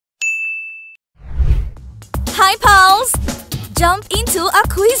Hi pals! Jump into a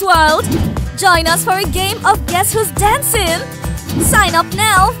quiz world! Join us for a game of Guess Who's Dancing! Sign up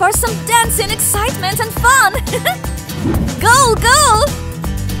now for some dancing excitement and fun! Go, go!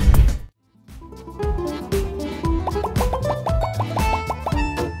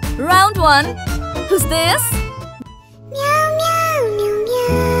 Round 1. Who's this? Meow, meow, meow,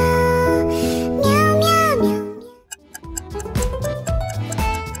 meow. Meow, meow, meow.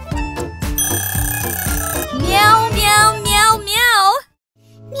 Meow, meow, meow, meow.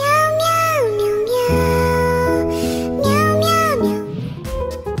 Meow, meow, meow, meow. Meow, meow, meow.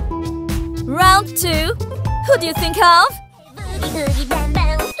 Round 2. Who do you think of? Boogie, oogie, bam,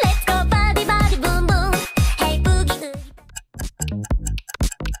 bam. Let's go body, body, boom, boom. Hey, boogie, oogie.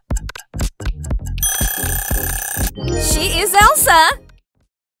 She is Elsa.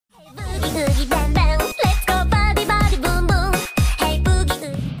 Hey, boogie, oogie, bam, bam. Let's go body, body, boom, boom. Hey, boogie,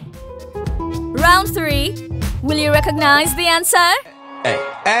 oogie. Round 3. Will you recognize the answer? Hey,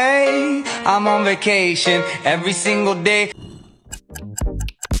 hey, I'm on vacation every single day.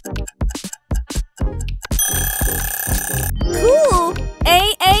 Cool!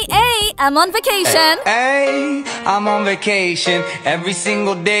 I'm on vacation. Hey, I'm on vacation every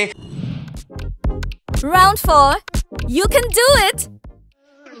single day. Round 4. You can do it!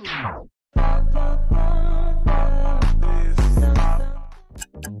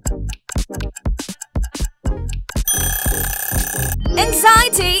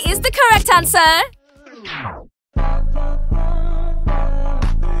 Anxiety is the correct answer.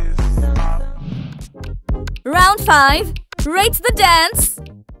 Round 5. Rate the dance.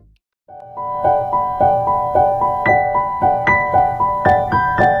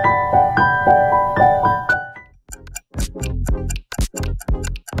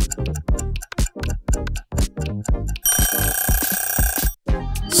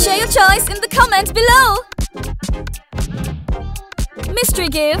 Share your choice in the comments below. Mystery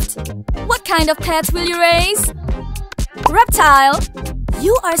gift. What kind of pet will you raise? Reptile.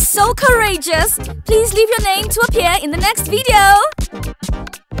 You are so courageous. Please leave your name to appear in the next video.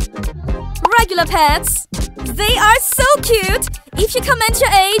 Regular pets. They are so cute. If you comment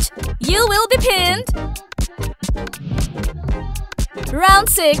your age, you will be pinned. Round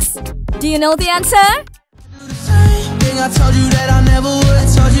 6. Do you know the answer? I told you that I never would.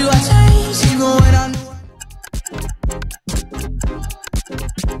 Told you I changed even when I knew.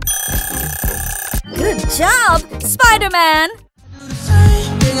 Good job, Spider-Man!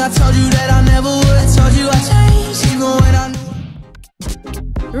 I told you that I never would. Told you I changed even when I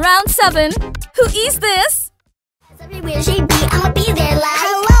knew. Round 7. Who is this? Everywhere she be, I'ma be there like.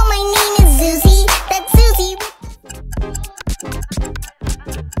 Hello, my name is Susie. That's Susie.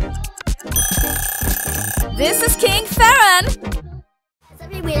 This is King Ferran.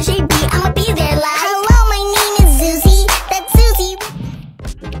 Everywhere she be, I'ma be there like. Hello, my name is Susie. That's Susie.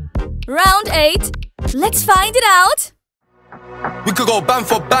 Round 8. Let's find it out. We could go band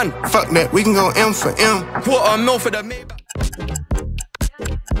for band. Fuck that, we can go M for M. Quarter mil for the Maybach.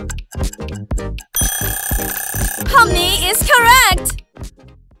 Hominy is correct.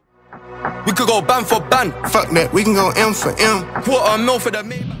 We could go band for band. Fuck that, we can go M for M. Quarter mil for the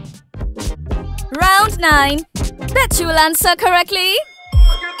Maybach. Round 9. Bet you will answer correctly.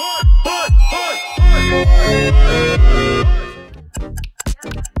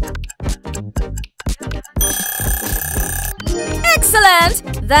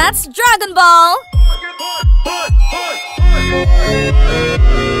 Excellent! That's Dragon Ball.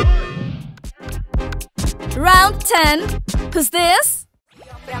 Round 10. Who's this?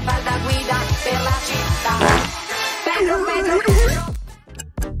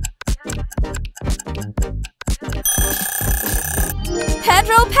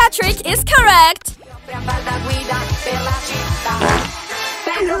 Pedro Patrick is correct.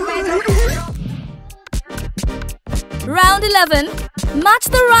 Round 11. Match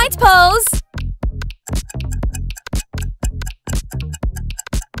the right pose.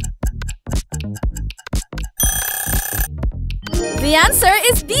 The answer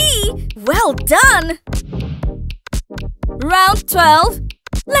is B. Well done. Round 12.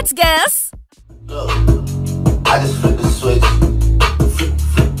 Let's guess. I just flipped the switch.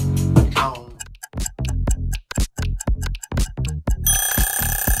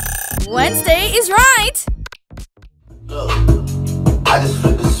 Wednesday is right. I just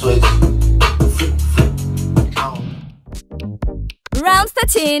flipped the switch. Round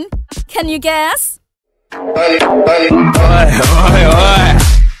 13. Can you guess? The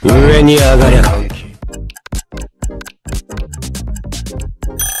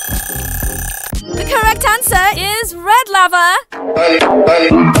correct answer is red lava.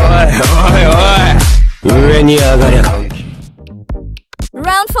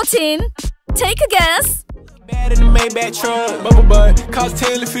 Round 14. Take a guess. Bad in the Maybach truck, bubble butt, cost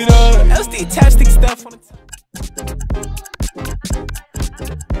 10 to fit up. Else the attaching stuff on the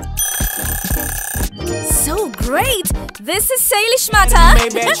So great! This is Salish Matter.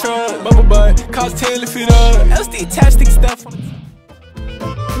 Maybach truck, bubble butt, cost 10 to fit up. Else the attaching stuff on the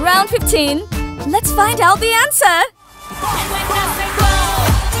Round 15. Let's find out the answer.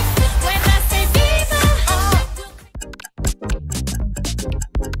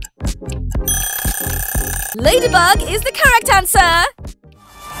 Ladybug is the correct answer.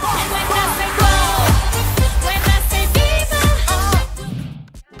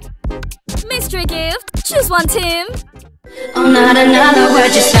 Mystery gift. Choose one team. Oh, not another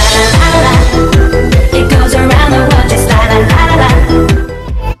word, just la la la la. It goes around the world, just la la la la.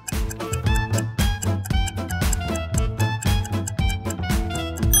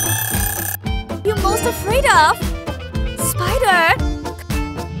 You most afraid of? Spider.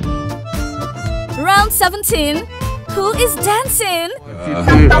 Round 17. Who is dancing?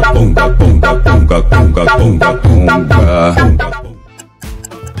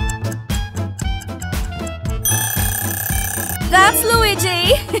 That's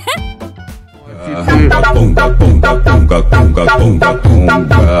Luigi.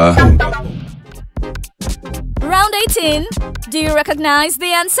 Round 18. Do you recognize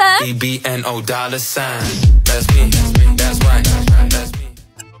the answer? EBNO $. That's me. That's right. That's me.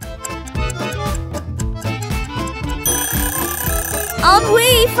 Aren't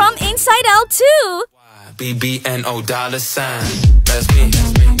we from Inside Out too? BBNO $. That's me.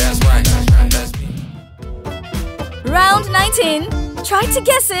 That's right. That's me. Round 19. Try to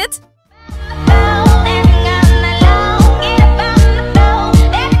guess it.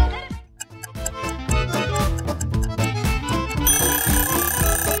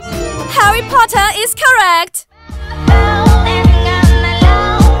 Harry Potter is correct.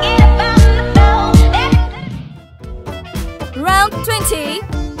 Round 20.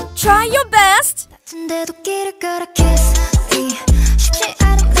 Try your best.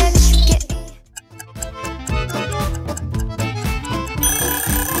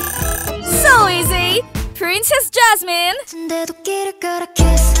 So easy. Princess Jasmine.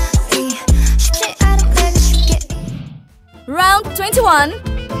 Round 21.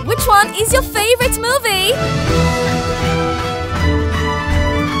 Which one is your favorite movie?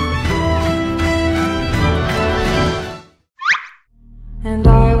 And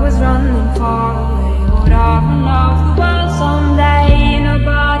I was running far away. Would I run off the world someday?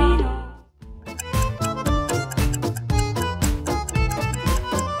 Nobody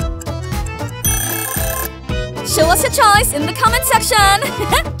knows. Show us your choice in the comment section.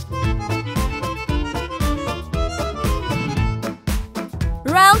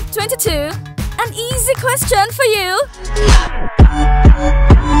 Round 22. An easy question for you.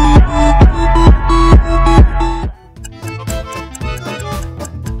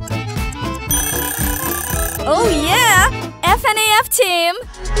 Oh yeah! FNAF team!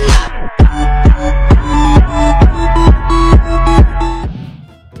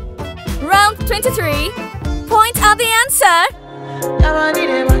 Round 23. Point out the answer.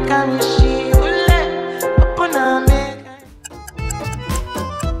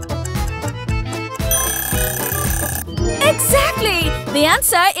 Exactly! The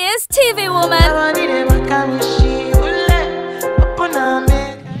answer is TV Woman.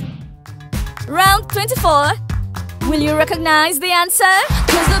 Round 24. Will you recognize the answer?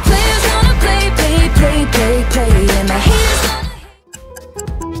 'Cause the player's gonna play, and the haters gonna hate.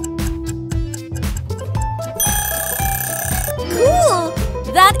 Cool!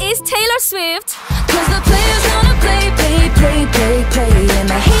 That is Taylor Swift. 'Cause the player's gonna play, and the haters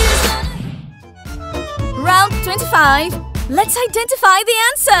gonna hate. Round 25. Let's identify the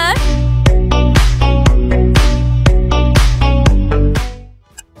answer.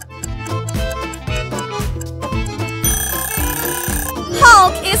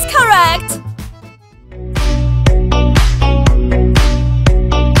 Hulk is correct.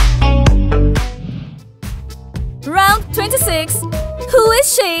 Round 26. Who is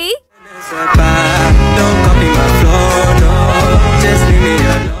she? Don't copy my flow, no. Just leave me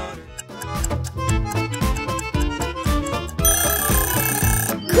alone.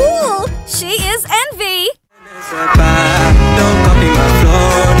 Cool. She is Envy. Don't copy my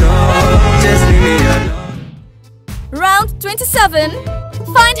flow, no. Just leave me alone. Round 27.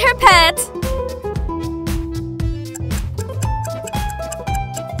 Find her pet.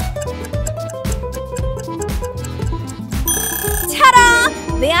 Ta-da!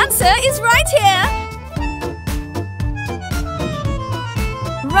 The answer is right here.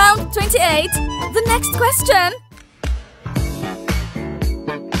 Round 28. The next question.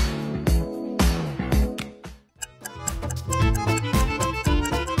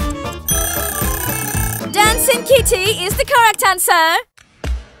 Dancing Kitty is the correct answer.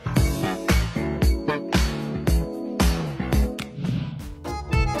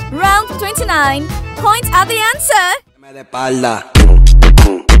 Round 29. Point at the answer.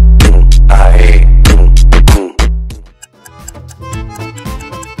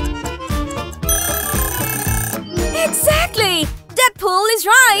 Exactly! Deadpool is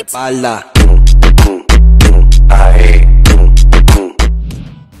right.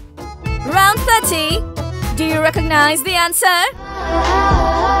 Round 30. Do you recognize the answer?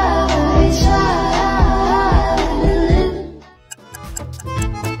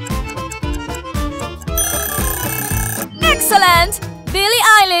 Excellent! Billie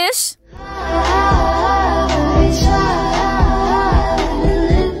Eilish.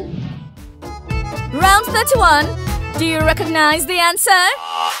 Round 31. Do you recognize the answer?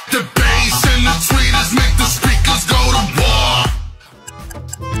 The bass and the tweeters make the speakers go to war.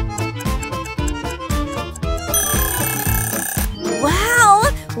 Wow!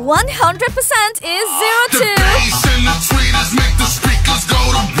 100% is 02. The bass and the tweeters make the speakers go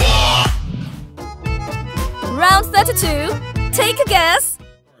to war. Round 32. Take a guess.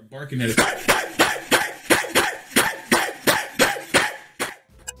 Barking at it.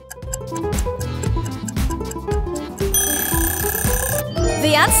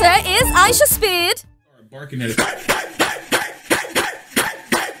 The answer is Aisha Speed. Barking at it.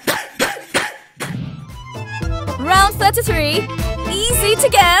 Round 33. Easy to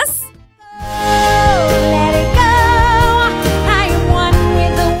guess. Let it go. I am one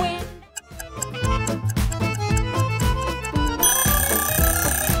with the wind.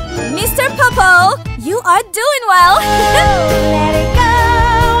 Mr. Popo, you are doing well. Let it go.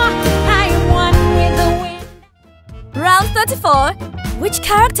 I am one with the wind. Round 34. Which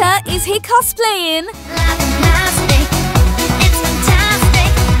character is he cosplaying?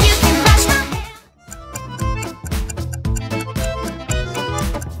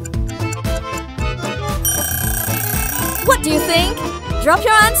 What do you think? Drop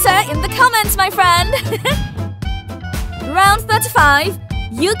your answer in the comments, my friend. Round 35.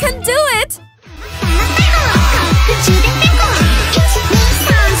 You can do it!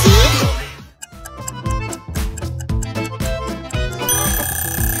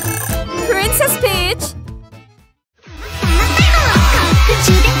 Princess Peach.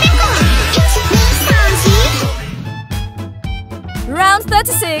 Round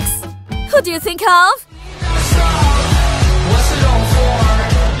 36. Who do you think of?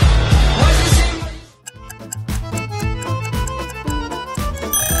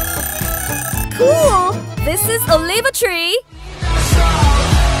 Cool! This is Oliva Tree.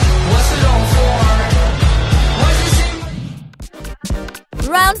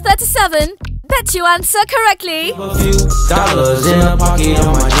 Round 37. Bet you answer correctly. A few dollars in a pocket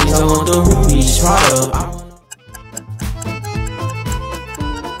on my jeans. I want the rubies Prada.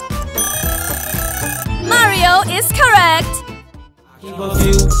 Mario is correct. Keep a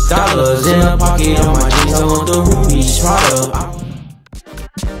few dollars in a pocket on my jeans. I want the rubies Prada.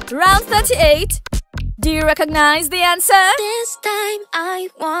 Round 38. Do you recognize the answer? This time I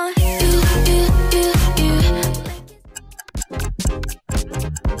want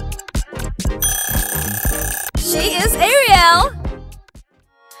She is Ariel.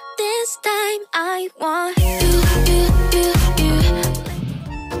 This time I want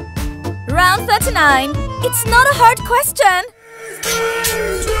Round 39. It's not a hard question.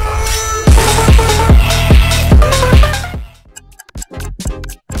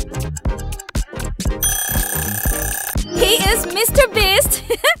 He is Mr. Beast.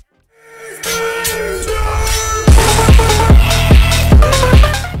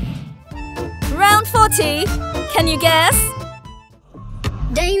 Round 40. Can you guess?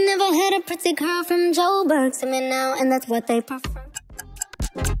 They never had a pretty girl from Joburg to me now, and that's what they prefer.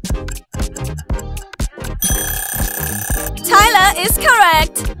 Tyler is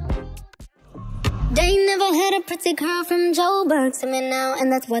correct. They never had a pretty girl from Joburg to me now,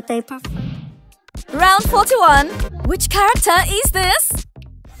 and that's what they prefer. Round 41. Which character is this?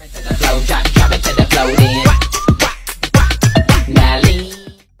 Drop it to the flow, then. Nally.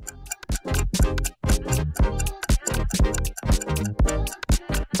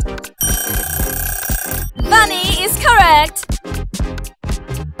 Bunny is correct.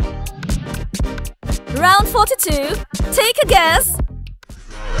 Round 42. Take a guess.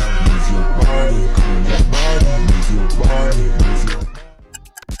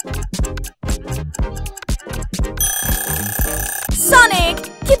 Sonic,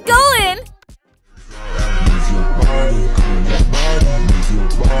 keep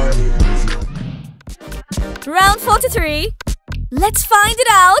 53. Let's find it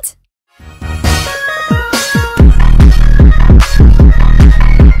out.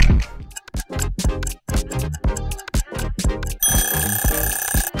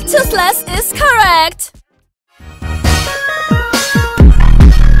 Toothless is correct.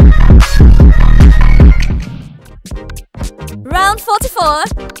 Round 44.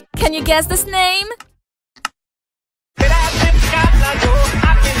 Can you guess this name?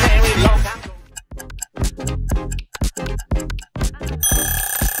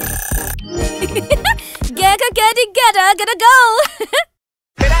 Gotta go.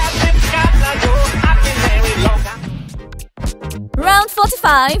 Round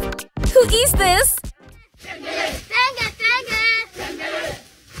 45. Who is this?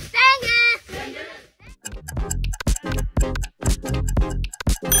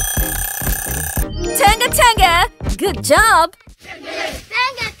 Tanga. Good job.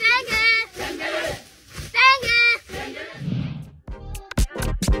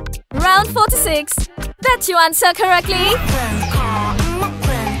 Round 46. Bet you answer correctly.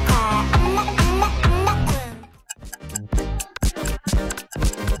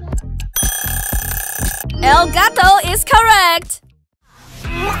 El Gato is correct.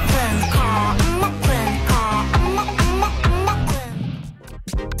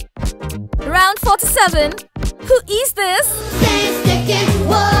 Round 47. Who is this?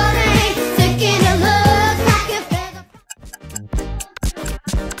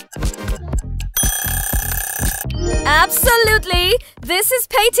 Absolutely. This is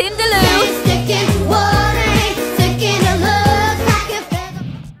Payton Delu.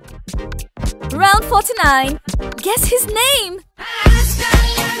 Round 49. Guess his name.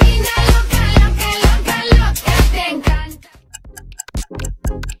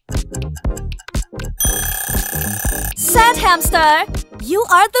 Sad Hamster, you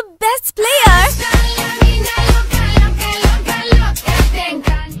are the best player.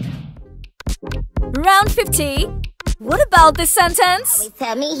 Round 50. What about this sentence?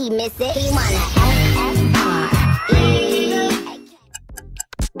 Tell me he miss it. He wanna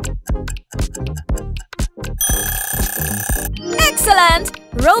Excellent.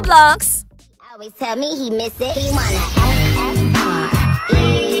 Roblox. always tell me he miss it. He wanna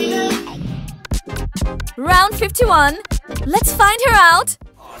Round 51. Let's find her out.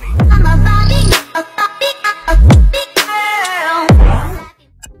 I'm a Barbie girl.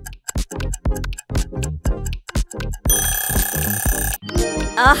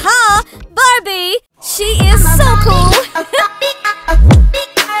 Aha! Barbie! She is so cool!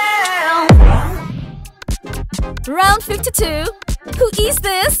 Round 52. Who is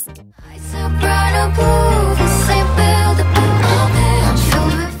this?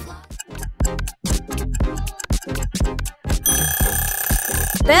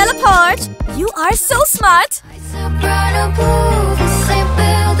 Bella Porch, you are so smart!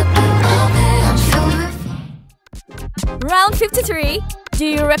 Round 53. Do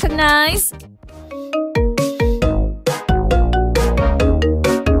you recognize?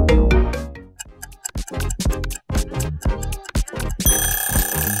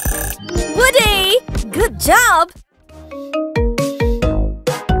 Woody! Good job!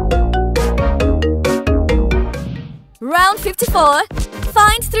 Round 54.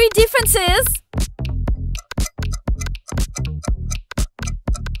 Find 3 differences.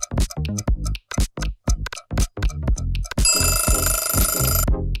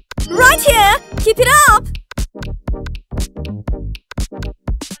 Right here! Keep it up!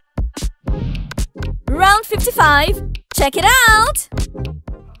 Round 55. Check it out!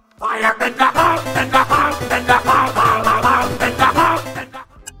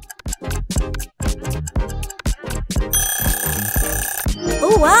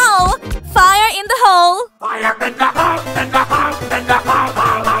 Oh wow! Fire in the hole!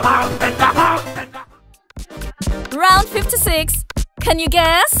 Round 56. Can you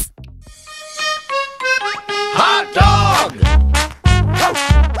guess? Hot dog!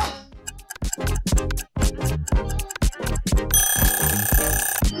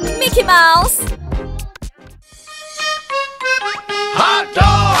 Mickey Mouse! Hot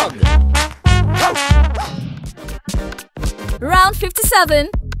dog! Round 57.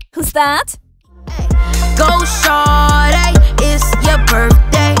 Who's that? Go shorty, it's your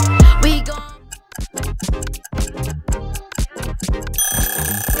birthday. We gon'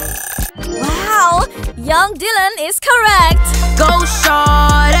 Wow! Young Dylan is correct! go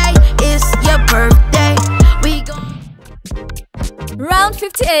shorty, it's your birthday. We gon' Round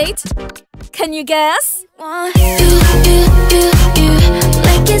 58. Can you guess? like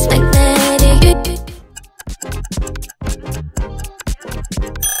it's magnetic.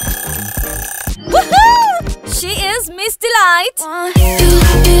 Woohoo! She is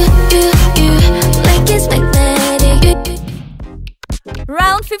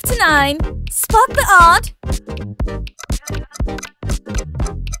Round 59. Spot the odd.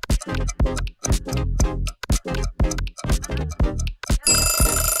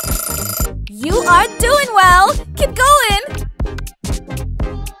 You are doing well. Keep going.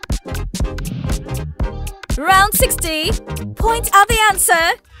 Round 60. Point out the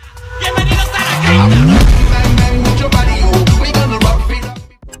answer.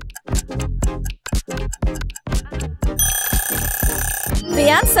 The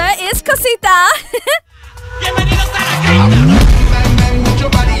answer is cosita.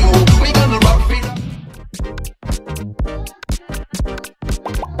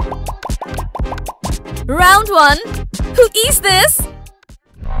 Round 1. Who is this?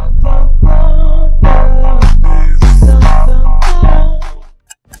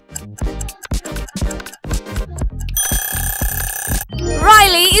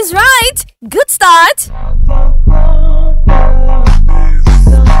 Riley is right. Good start.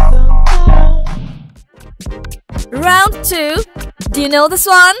 Round 2. Do you know this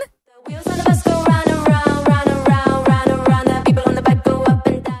one?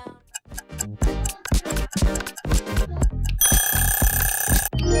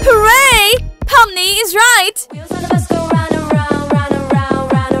 Hooray! Pomni is right.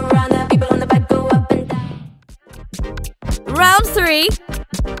 Round 3.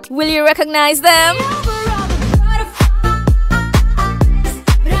 Will you recognize them?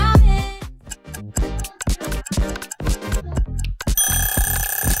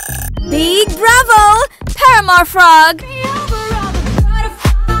 Big bravo! Paramore Frog!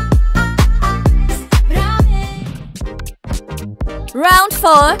 Round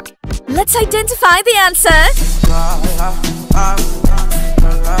 4. Let's identify the answer.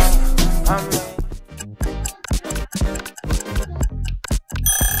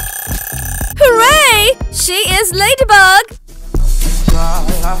 Hooray! She is Ladybug!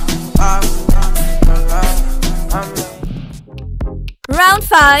 Round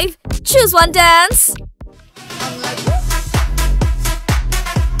 5. Choose one dance.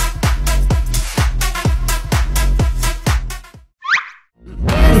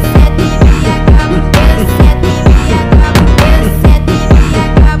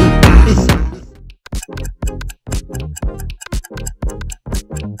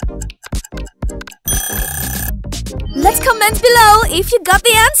 Let's comment below if you got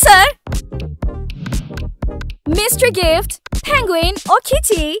the answer. Mystery gift, penguin or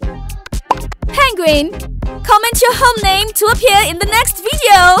kitty? Penguin, comment your home name to appear in the next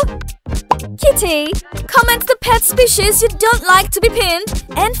video. Kitty, comment the pet species you don't like to be pinned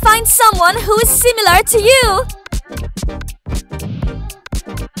and find someone who is similar to you.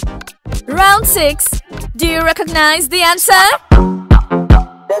 Round 6. Do you recognize the answer?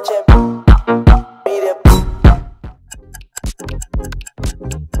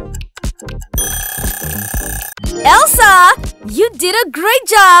 Elsa, you did a great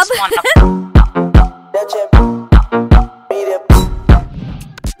job!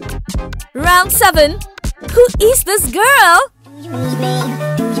 Round 7. Who is this girl?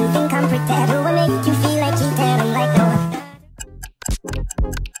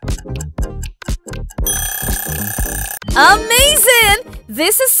 Amazing!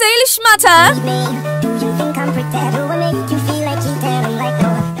 This is Salish Matter.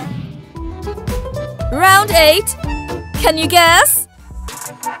 Round 8. Can you guess?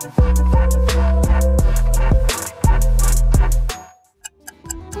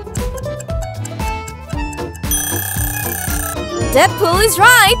 Deadpool is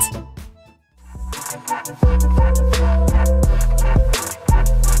right.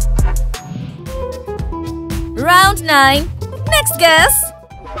 Round 9. Next guess.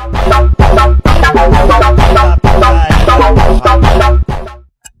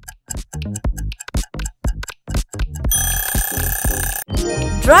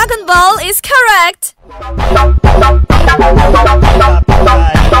 Dragon Ball is correct.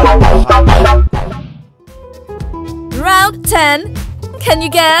 Round 10. Can you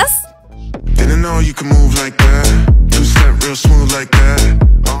guess? Didn't know you can move like that. You step real smooth like that.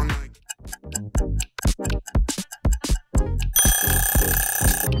 All night.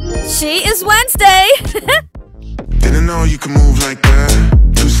 She is Wednesday. Didn't know you can move like that.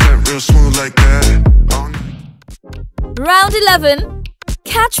 You step real smooth like that. All night. Round 11.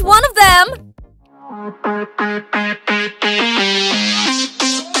 Catch one of them.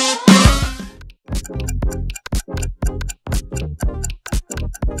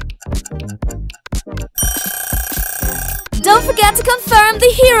 Don't forget to confirm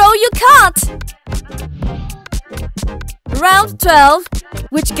the hero you caught. Round 12.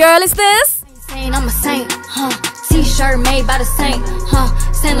 Which girl is this? I'm a saint, T-shirt made by the Saint,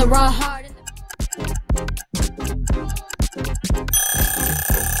 Saint Laurent hard.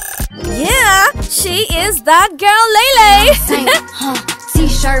 Yeah, she is that girl Lele.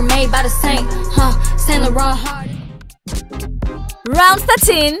 T-shirt made by the Saint, Saint Laurent hard. Round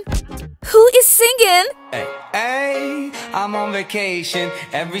 13. Who is singing? Hey, hey, I'm on vacation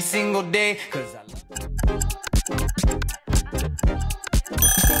every single day, 'cause I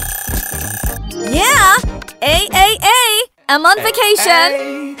Yeah, I'm on vacation.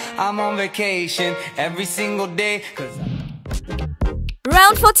 Hey, I'm on vacation every single day, 'cause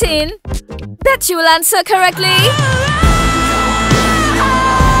Round 14. Bet you'll answer correctly.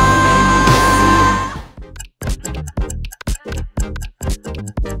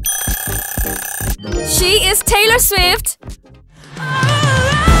 She is Taylor Swift.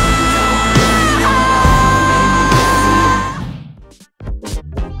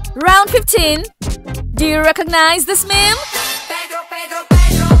 Round 15. Do you recognize this meme?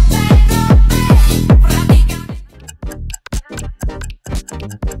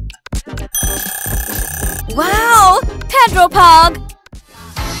 Wow, Pedro Pog.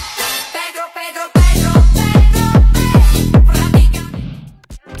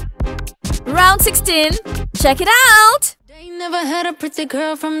 Round 16. Check it out. They never had a pretty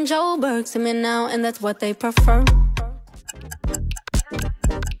girl from Joburg. See me now, and that's what they prefer.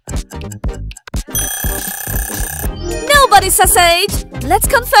 Nobody sausage. Let's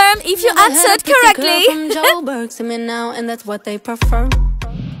confirm if you answered correctly. From Joburg. See me now, and that's what they prefer.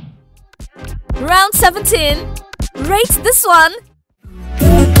 Round 17. Rate this one.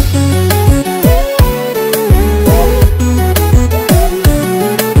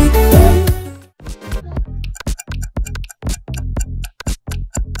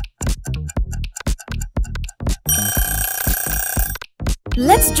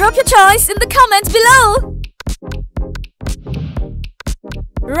 Let's drop your choice in the comments below.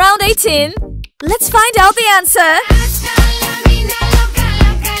 Round 18. Let's find out the answer.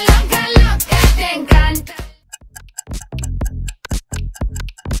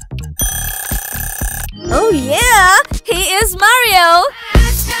 Oh yeah, he is Mario.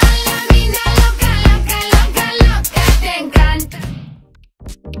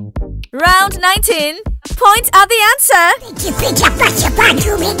 Round 19. Point at the answer.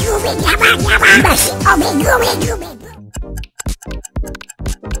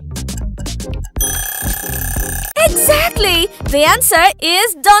 Exactly. The answer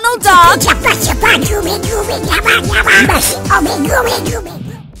is Donald Duck.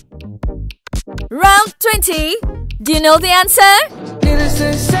 Round 20. Do you know the answer? Needless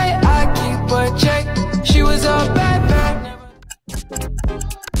to say, I keep a check. She was a bad bad.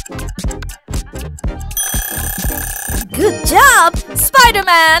 Good job,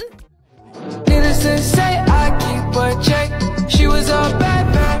 Spider-Man. Needless to say, I keep a check. She was a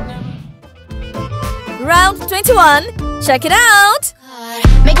bad bad. Round 21. Check it out.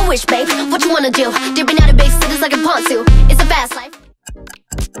 Make a wish, babe. What you wanna do? Dipping out of big cities like a pontoon. It's a fast life.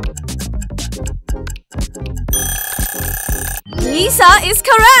 Lisa is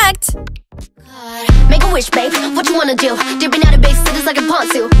correct. Make a wish, babe. What you wanna do? Dipping out of big cities like a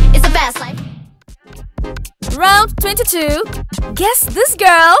pontoon. It's a fast life. Round 22. Guess this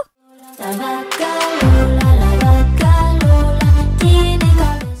girl.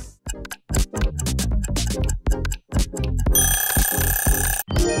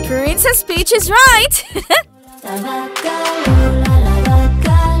 Princess Peach is right.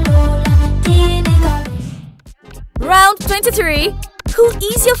 Round 23. Who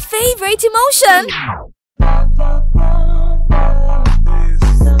is your favorite emotion?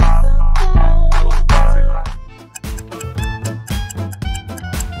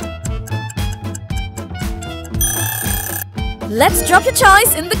 Let's drop your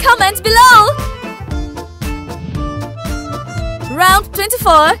choice in the comments below. Round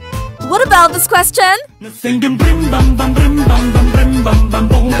 24. What about this question?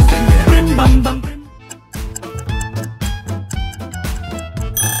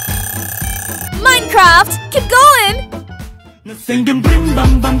 Minecraft, keep going.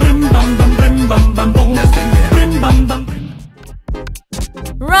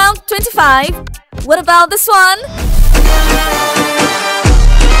 Round 25. What about this one?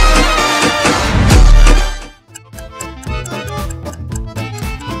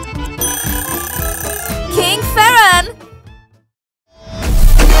 King Ferran.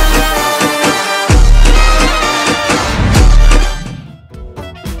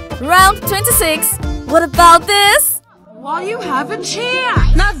 Round 26. What about this? While you have a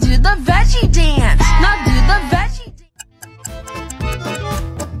chance. Now do the veggie dance. Now do the veggie dance.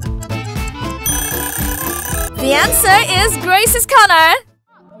 The answer is Grace's corner.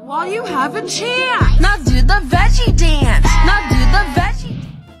 While you have a chance. Now do the veggie dance. Now do the veggie.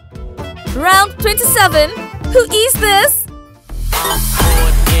 Round 27. Who is this?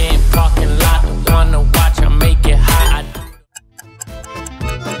 Parking lot, wanna watch, I make it hot.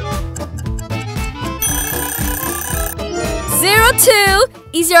 02.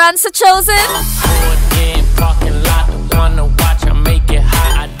 Is your answer chosen? Parking lot, wanna watch, I make it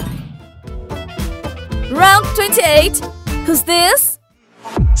hot. Round 28. Who's this?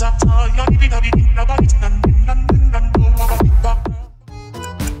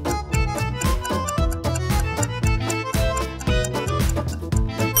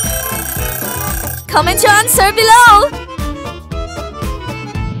 Comment your answer below.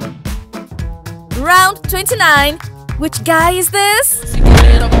 Round 29. Which guy is this?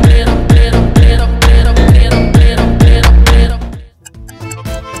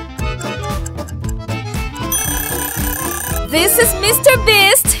 This is Mr.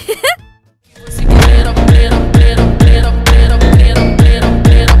 Beast.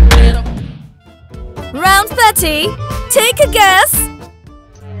 Round 30. Take a guess.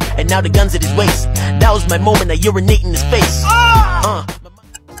 And now the gun's at his waist. That was my moment, I urinate in his face.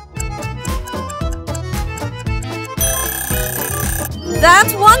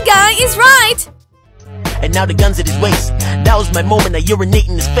 That one guy is right. And now the gun's at his waist. That was my moment, I urinate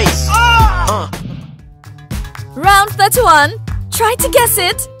in his face. Round 31. Try to guess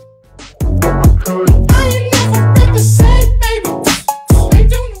it.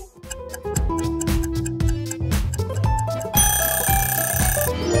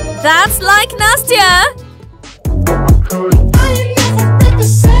 That's like Nastya.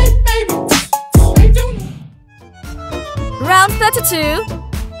 Round 32.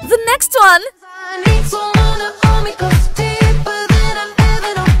 The next one.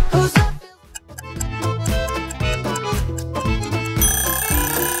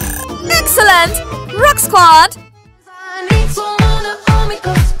 Excellent! Rock Squad!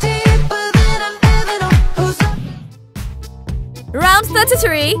 Round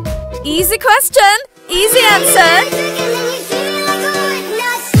 33. Easy question, easy answer.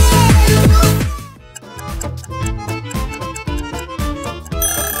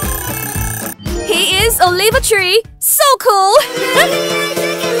 He is Oliver Tree. So cool!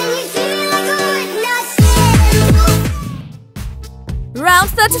 Round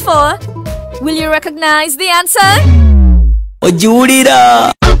 34. Will you recognize the answer?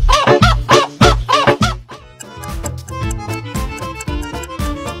 Judira.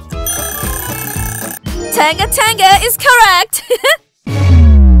 Tanga Tanga is correct.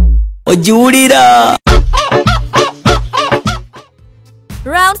 Judira.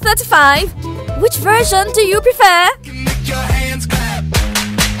 Round 35. Which version do you prefer? Make your hands clap.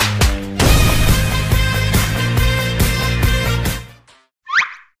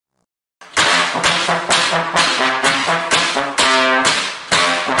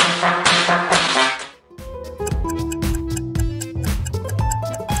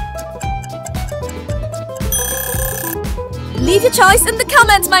 Leave your choice in the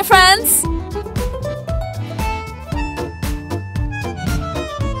comments, my friends.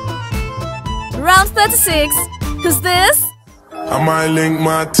 Round 36. Who's this? I might link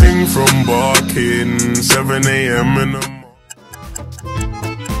my ting from barking 7 a.m. in the morning.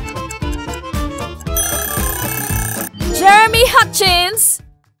 Jeremy Hutchins.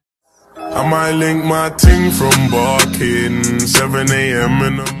 I might link my ting from barking 7 a.m.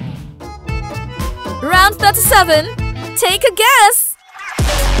 in the morning. Round 37. Take a guess.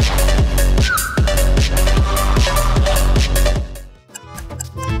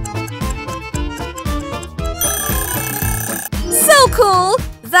 So cool!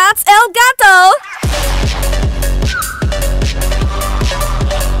 That's El Gato!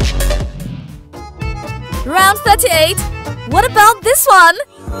 Round 38. What about this one?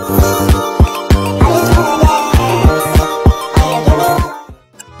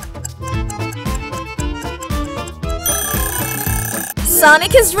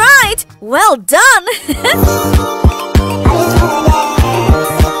 Sonic is right! Well done!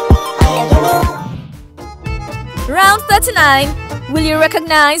 Round 39. Will you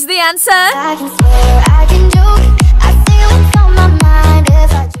recognize the answer? I can swear, I can joke, I say what's on my mind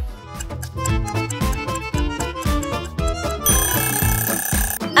if I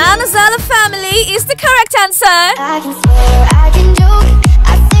Anazala family is the correct answer. I can swear, I can joke,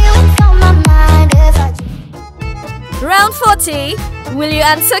 I say what's on my mind if I Round 40. Will you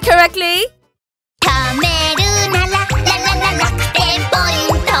answer correctly?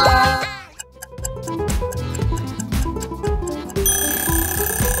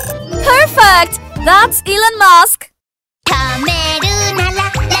 Perfect! That's Elon Musk.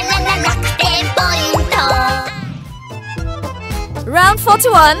 Round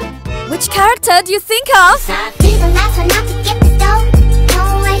 41. Which character do you think of?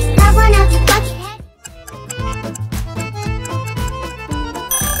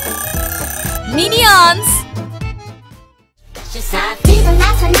 Minions.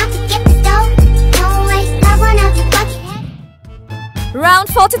 Round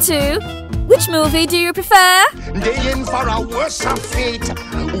 42. Which movie do you prefer? They in for a worse of fate.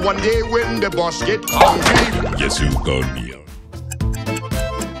 One day when the boss get hungry. Yes, you got me.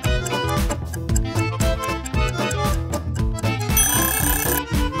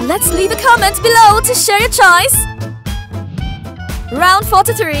 Let's leave a comment below to share your choice. Round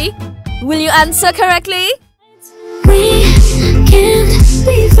 43. Will you answer correctly? We can't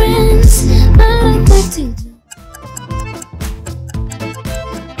be friends. I'd like to.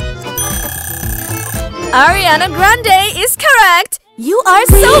 Ariana Grande is correct. You are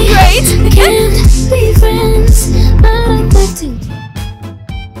so great. Can't be friends. I'd like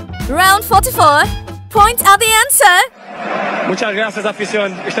to. Round 44. Point out the answer. Muchas gracias,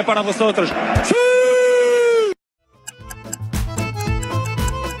 afición. Este para vosotros.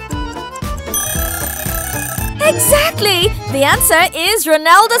 Exactly. The answer is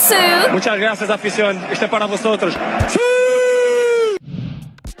Ronaldo Su. Muchas gracias, afición. Este para vosotros.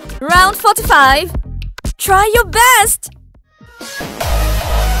 Round 45. Try your best.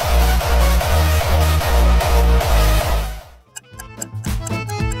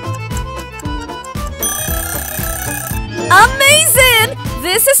 Amazing!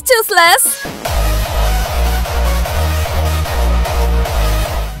 This is Toothless.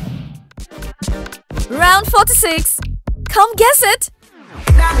 Round 46. Come guess it.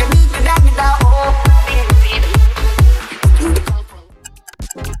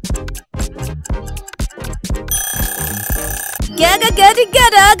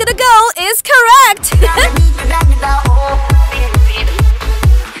 Gotta go is correct.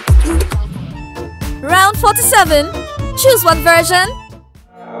 Round 47. Choose one version.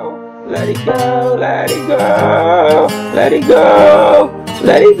 Let it go, let it go, let it go,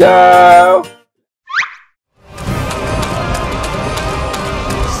 let it go.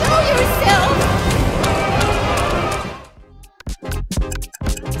 Show yourself.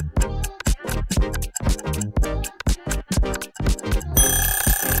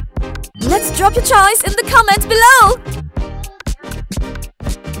 Let's drop your choice in the comment below.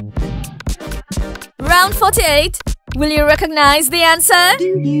 Round 48. Will you recognize the answer?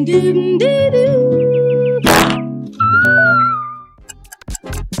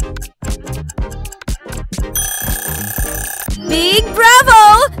 Big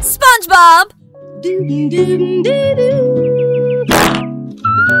bravo! SpongeBob!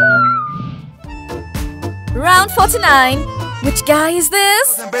 Round 49. Which guy is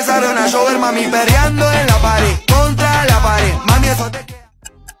this? Empezaron a llover, mami, perreando en la pared, contra la pared, mami, eso te queda.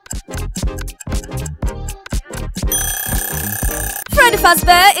 Freddy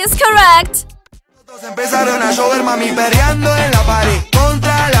Fazbear is correct. Empezaron a llover, mami, perreando en la pared,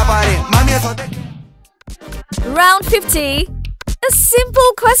 contra la pared, mami, eso te queda. Round 50. A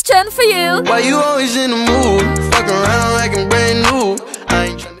simple question for you. Why you always in the mood? Fuck around like I'm brand new. I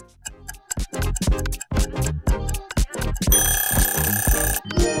ain't tryna.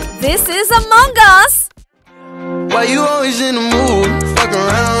 This is Among Us. Why you always in the mood? Fuck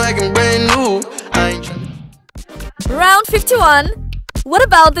around like I'm brand new. I ain't tryna. Round 51. What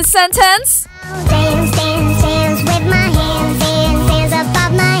about this sentence? Dance, dance, dance with my hands, dance, dance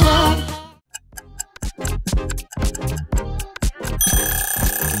above my head.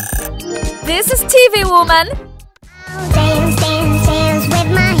 This is TV Woman. Dance, dance, dance with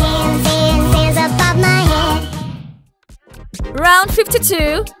my hands, dance, dance above my head. Round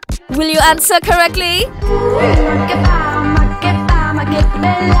 52. Will you answer correctly?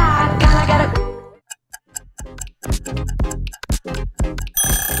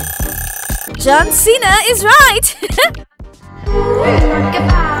 John Cena is right.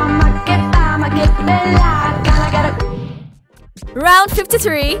 Round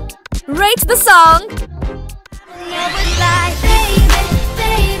 53. Rate the song.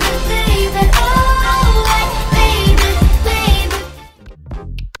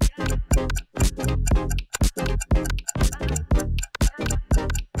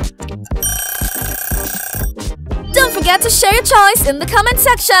 Don't forget to share your choice in the comment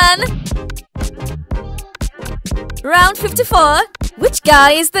section. Round 54. Which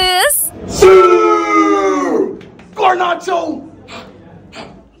guy is this? Garnacho!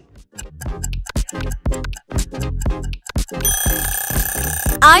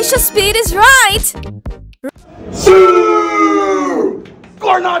 Aisha's speed is right.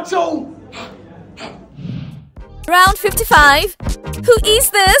 Garnacho! Round 55. Who is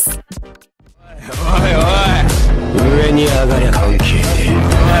this?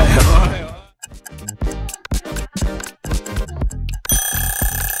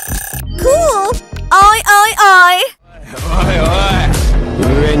 Cool. I.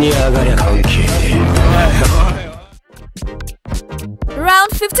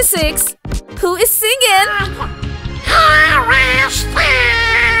 Round 56. Who is singing?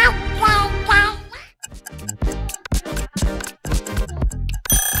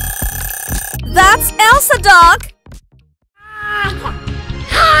 That's Elsa, dog.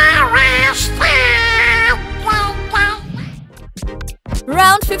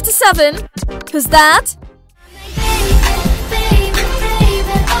 Round 57. Who's that?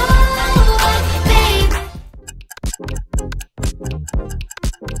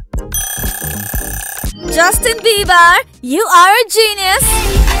 Justin Bieber, you are a genius.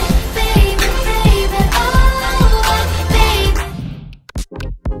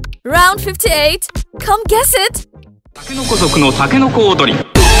 Round 58. Come guess it.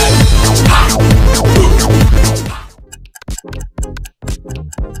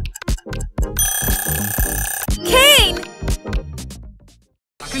 Kane.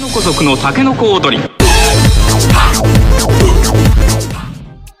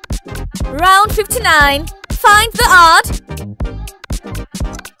 Round 59. Find the odd.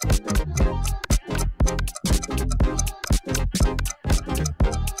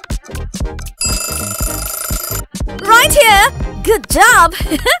 Right here. Good job.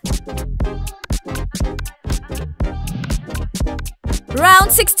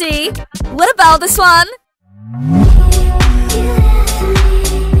 Round 60. What about this one?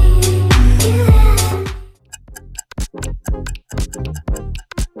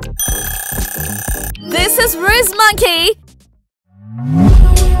 This is Riz Monkey.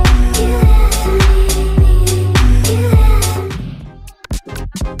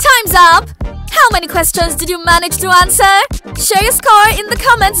 Time's up. How many questions did you manage to answer? Share your score in the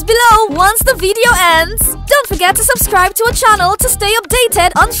comments below once the video ends. Don't forget to subscribe to our channel to stay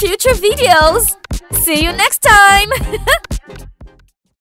updated on future videos. See you next time.